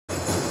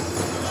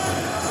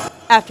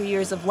After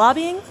years of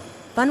lobbying,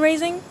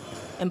 fundraising,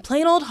 and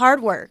plain old hard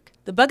work,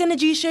 the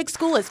Bug-in-a-G Shig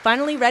School is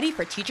finally ready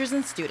for teachers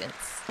and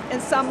students. In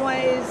some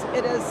ways,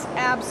 it is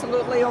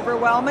absolutely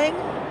overwhelming,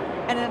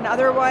 and in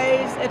other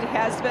ways, it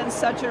has been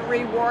such a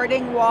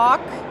rewarding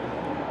walk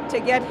to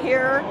get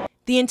here.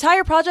 The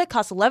entire project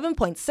cost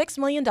 $11.6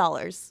 million.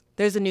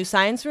 There's a new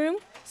science room,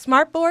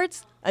 smart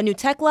boards, a new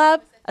tech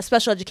lab, a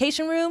special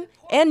education room,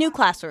 and new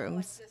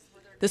classrooms.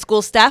 The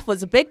school staff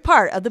was a big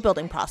part of the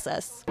building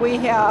process. We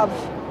have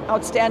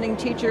outstanding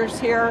teachers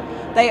here.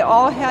 They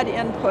all had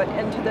input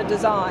into the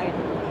design.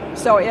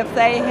 So if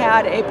they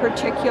had a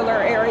particular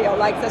area,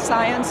 like the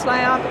science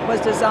lab,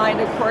 was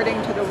designed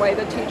according to the way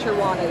the teacher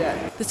wanted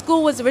it. The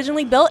school was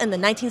originally built in the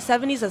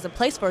 1970s as a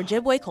place for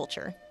Ojibwe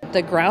culture.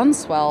 The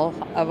groundswell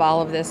of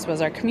all of this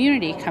was our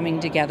community coming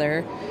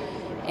together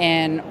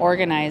and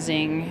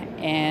organizing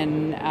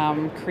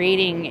and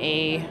creating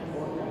a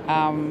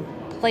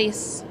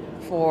place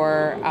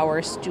for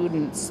our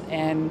students.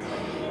 And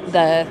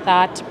the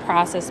thought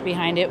process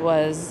behind it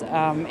was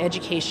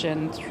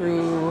education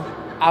through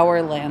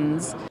our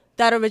lens.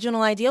 That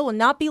original idea will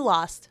not be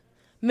lost.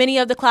 Many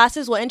of the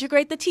classes will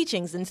integrate the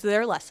teachings into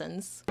their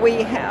lessons.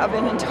 We have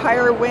an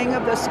entire wing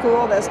of the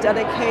school that's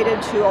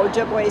dedicated to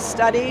Ojibwe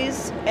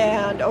studies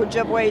and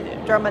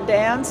Ojibwe drum and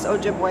dance,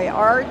 Ojibwe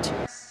art.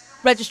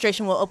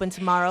 Registration will open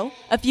tomorrow.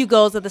 A few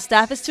goals of the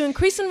staff is to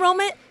increase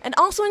enrollment and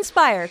also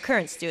inspire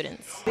current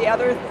students. The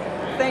other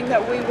thing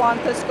that we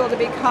want the school to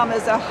become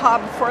is a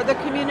hub for the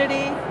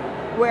community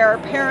where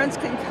parents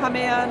can come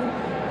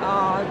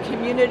in,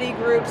 community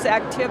groups,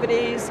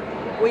 activities.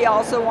 We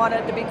also want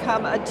it to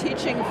become a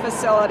teaching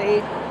facility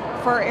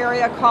for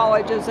area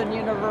colleges and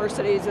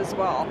universities as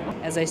well.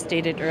 As I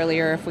stated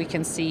earlier, if we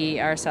can see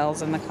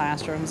ourselves in the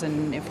classrooms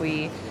and if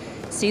we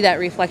see that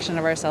reflection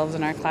of ourselves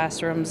in our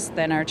classrooms,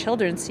 then our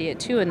children see it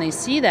too, and they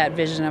see that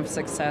vision of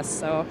success.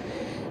 So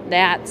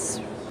that's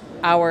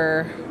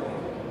our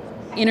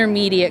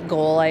intermediate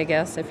goal, I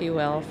guess, if you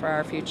will, for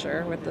our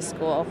future with the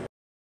school.